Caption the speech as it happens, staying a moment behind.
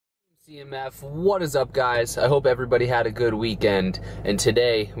CMF, what is up guys? I hope everybody had a good weekend, and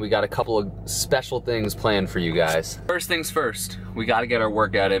today we got a couple of special things planned for you guys. First things first, we gotta get our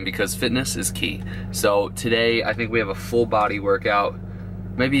workout in because fitness is key. So today I think we have a full body workout.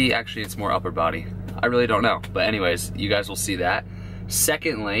 Maybe actually it's more upper body. I really don't know, but anyways, you guys will see that.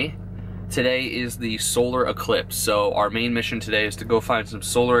 Secondly, today is the solar eclipse. So our main mission today is to go find some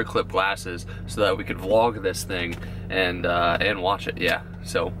solar eclipse glasses so that we could vlog this thing and watch it, yeah.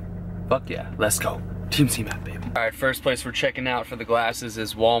 So fuck yeah, let's go. Team CMF, baby. All right, first place we're checking out for the glasses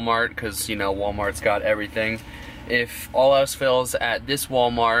is Walmart, because you know Walmart's got everything. If all else fails at this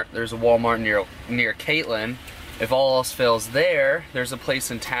Walmart, there's a Walmart near Caitlin. If all else fails there, there's a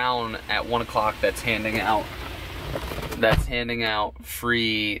place in town at 1 o'clock that's handing out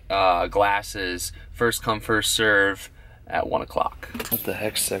free glasses, first come first serve at 1 o'clock. What the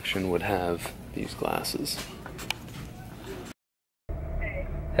heck section would have these glasses?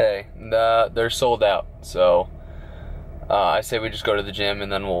 Hey, they're sold out, so I say we just go to the gym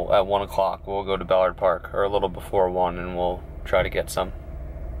and then at 1 o'clock we'll go to Ballard Park, or a little before 1, and we'll try to get some.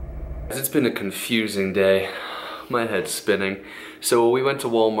 It's been a confusing day. My head's spinning. So we went to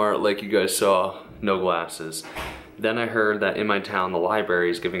Walmart, like you guys saw, no glasses. Then I heard that in my town the library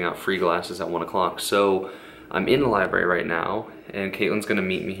is giving out free glasses at 1 o'clock. So I'm in the library right now, and Caitlin's gonna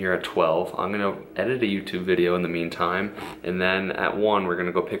meet me here at 12. I'm gonna edit a YouTube video in the meantime, and then at 1 we're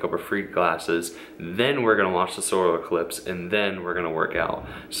gonna go pick up our free glasses, then we're gonna watch the solar eclipse, and then we're gonna work out.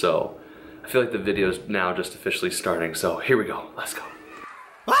 So I feel like the video's now just officially starting, so here we go, let's go.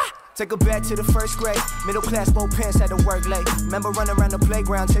 Take her back to the first grade, middle class, both pants had to work late. Remember running around the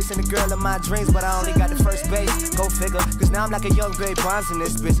playground chasing the girl of my dreams, but I only got the first base. Go figure, cause now I'm like a young Barry Bonds in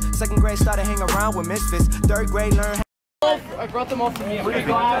this bitch. Second grade started hanging around with misfits. Third grade learned. I brought them all from you. Were you going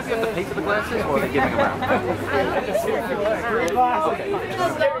to have to pay for the glasses, or are they giving them out?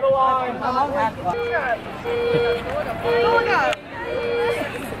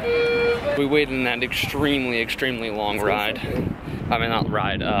 We waited in that extremely long ride. I mean, not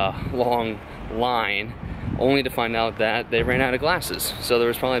ride, long line, only to find out that they ran out of glasses. So there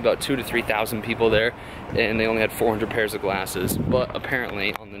was probably about 2,000 to 3,000 people there, and they only had 400 pairs of glasses. But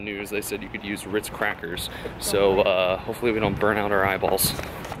apparently on the news they said you could use Ritz crackers. So hopefully we don't burn out our eyeballs.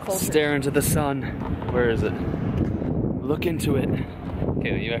 Stare into the sun. Where is it? Look into it.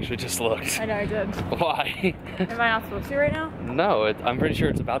 Okay, you actually just looked. I know I did. Why? Am I not supposed to right now? No, I'm pretty sure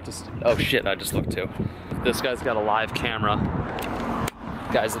it's about to. Oh shit, I just looked too. This guy's got a live camera.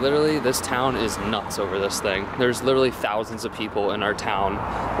 Guys, literally, this town is nuts over this thing. There's literally thousands of people in our town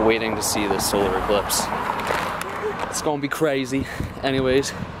waiting to see this solar eclipse. It's gonna be crazy.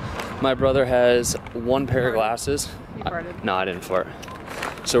 Anyways, my brother has 1 pair of glasses. You farted. No, I didn't fart.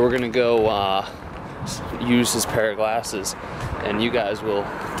 So we're gonna go use his pair of glasses, and you guys will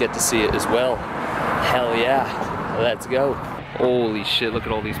get to see it as well. Hell yeah, let's go. Holy shit, look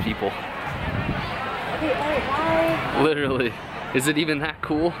at all these people. Hey, hi. Literally. Is it even that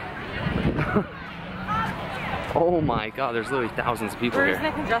cool? Oh my god, there's literally thousands of people Where's here.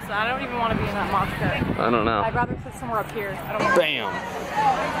 Nick and Justin? I don't even want to be in that mosh pit. I don't know. I'd rather sit somewhere up here. I don't Bam!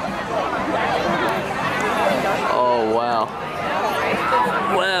 Oh wow.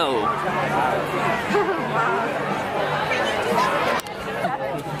 Whoa.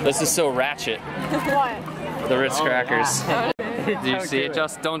 This is so ratchet. What? The Ritz crackers. Do you see it?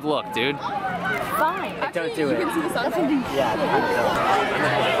 Just don't look, dude. Fine. Don't do it. You can see the sunset. Yeah,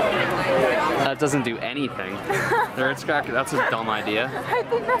 That doesn't do anything. The Ritz cracker, that's a dumb idea. I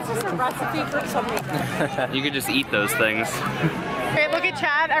think that's just a recipe for something. You could just eat those things. Okay, look at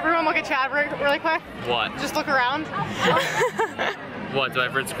Chad. Everyone look at Chad really quick. What? Just look around. What, do I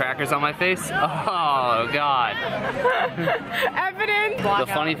have Ritz crackers on my face? Oh, God. Evidence. The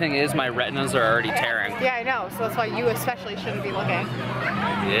funny thing is my retinas are already tearing. Yeah, I know. So that's why you especially shouldn't be looking.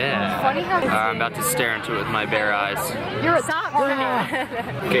 Yeah. Funny how I'm about to stare into it with my bare eyes. You're a stop.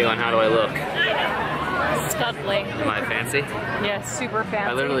 Caitlin, how do I look? Studly. Am I fancy? Yeah, super fancy.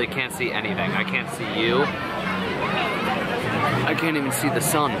 I literally can't see anything. I can't see you. I can't even see the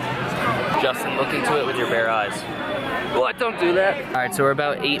sun. Justin, look into it with your bare eyes. What? Don't do that. All right, so we're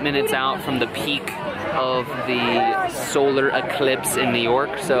about 8 minutes out from the peak of the solar eclipse in New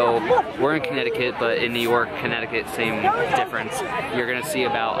York. So we're in Connecticut, but in New York, Connecticut, same difference. You're gonna see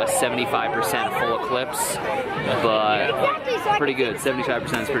about a 75% full eclipse, but pretty good.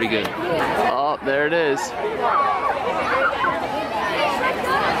 75% is pretty good. Oh, there it is.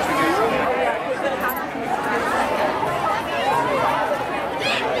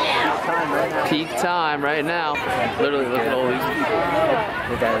 Peak time right now. Literally, look at all these people.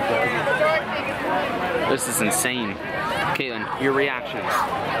 This is insane. Caitlin, your reactions.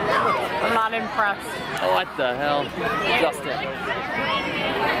 I'm not impressed. Oh, what the hell? Justin.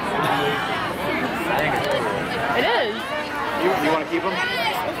 It is. You want to keep them?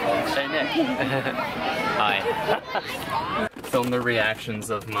 Hey, Nick. Hi. Film the reactions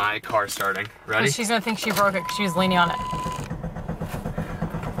of my car starting. Ready? She's gonna think she broke it because she was leaning on it.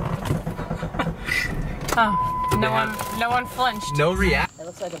 Oh, no one flinched. No react. It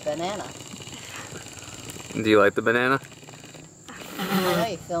looks like a banana. Do you like the banana? I know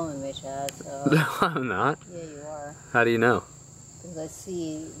you're filming me, Chad, so... No, I'm not. Yeah, you are. How do you know? Because I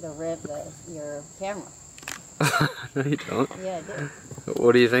see the rib of your camera. No, you don't. Yeah, I do.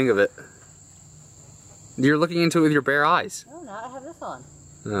 What do you think of it? You're looking into it with your bare eyes. No, not. I have this on.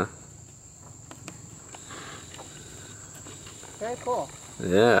 Yeah. Very cool.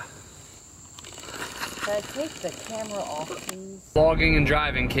 Yeah. Can I take the camera off, please? Vlogging and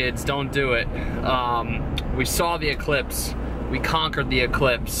driving, kids, don't do it. We saw the eclipse. We conquered the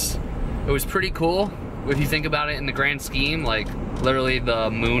eclipse. It was pretty cool. If you think about it in the grand scheme, like literally the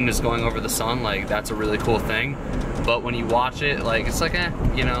moon is going over the sun, like that's a really cool thing. But when you watch it, like it's like,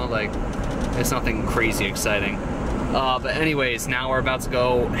 you know, like it's nothing crazy exciting. But anyways, now we're about to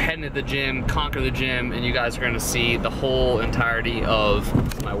go head into the gym, conquer the gym, and you guys are gonna see the whole entirety of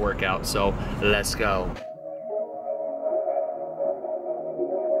my workout. So let's go.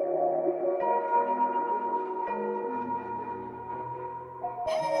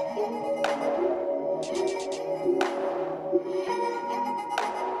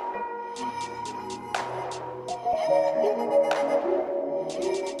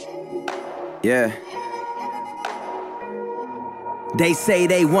 Yeah. They say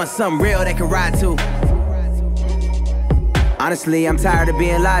they want something real they can ride to. Honestly, I'm tired of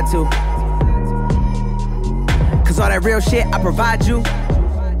being lied to. Cause all that real shit I provide you.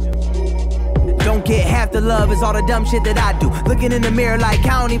 Don't get half the love, is all the dumb shit that I do. Looking in the mirror like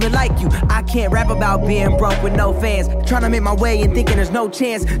I don't even like you. I can't rap about being broke with no fans. Trying to make my way and thinking there's no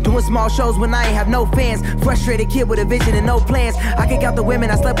chance. Doing small shows when I ain't have no fans. Frustrated kid with a vision and no plans. I kick out the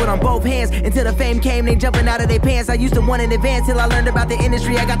women I slept with on both hands. Until the fame came, they jumping out of their pants. I used to want in advance till I learned about the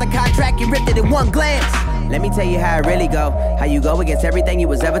industry. I got the contract and ripped it in one glance. Let me tell you how it really go. How you go against everything you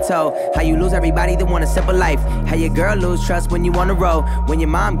was ever told. How you lose everybody that want a simple life. How your girl lose trust when you on the road. When your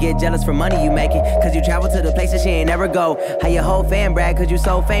mom get jealous for money you making. Cause you travel to the places she ain't never go. How your whole fan brag cause you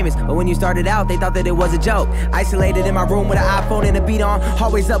so famous. But when you started out they thought that it was a joke. Isolated in my room with an iPhone and a beat on.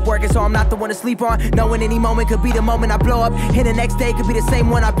 Always up working so I'm not the one to sleep on. Knowing any moment could be the moment I blow up. And the next day could be the same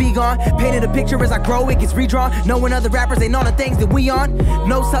one I be gone. Painted a picture as I grow, it gets redrawn. Knowing other rappers ain't on the things that we on.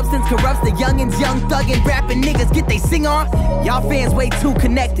 No substance corrupts the youngins, young thuggin' rapping niggas get they sing on. Y'all fans way too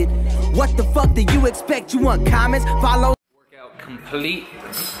connected. What the fuck do you expect? You want comments? Follow. Workout complete.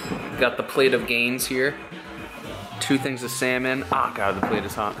 Got the plate of gains here. 2 things of salmon. Ah, God, the plate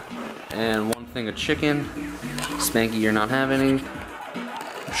is hot. And 1 thing of chicken. Spanky, you're not having any.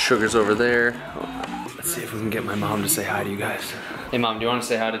 Sugar's over there. Oh, let's see if we can get my mom to say hi to you guys. Hey, Mom, do you want to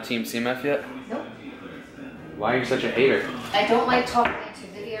say hi to Team CMF yet? Nope. Why are you such a hater? I don't like talking into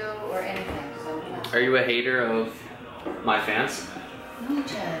video or anything, so... Are you a hater of my fans? No,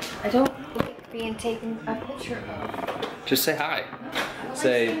 Chad. I don't like being taken a picture of. Just say hi. No,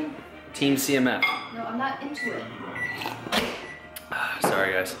 Say Team CMF. No, I'm not into it.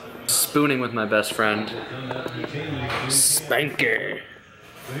 Sorry, guys. Spooning with my best friend, Spanker.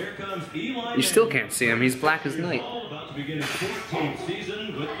 You still can't see him. He's black as night.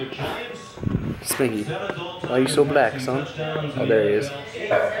 Spanky, why are you so black, son? Oh, there he is.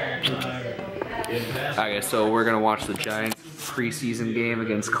 Okay, so we're gonna watch the Giants preseason game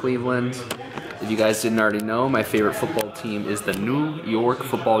against Cleveland. If you guys didn't already know, my favorite football team is the New York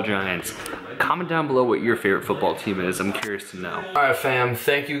Football Giants. Comment down below what your favorite football team is. I'm curious to know. Alright, fam.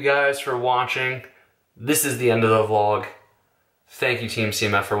 Thank you guys for watching. This is the end of the vlog. Thank you, Team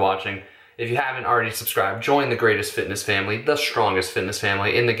CMF, for watching. If you haven't already subscribed, join the greatest fitness family, the strongest fitness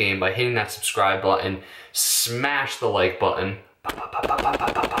family in the game by hitting that subscribe button. Smash the like button. Pop, pop, pop, pop, pop,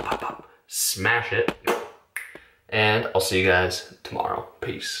 pop, pop, pop, pop. Smash it. And I'll see you guys tomorrow.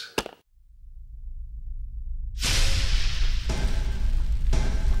 Peace.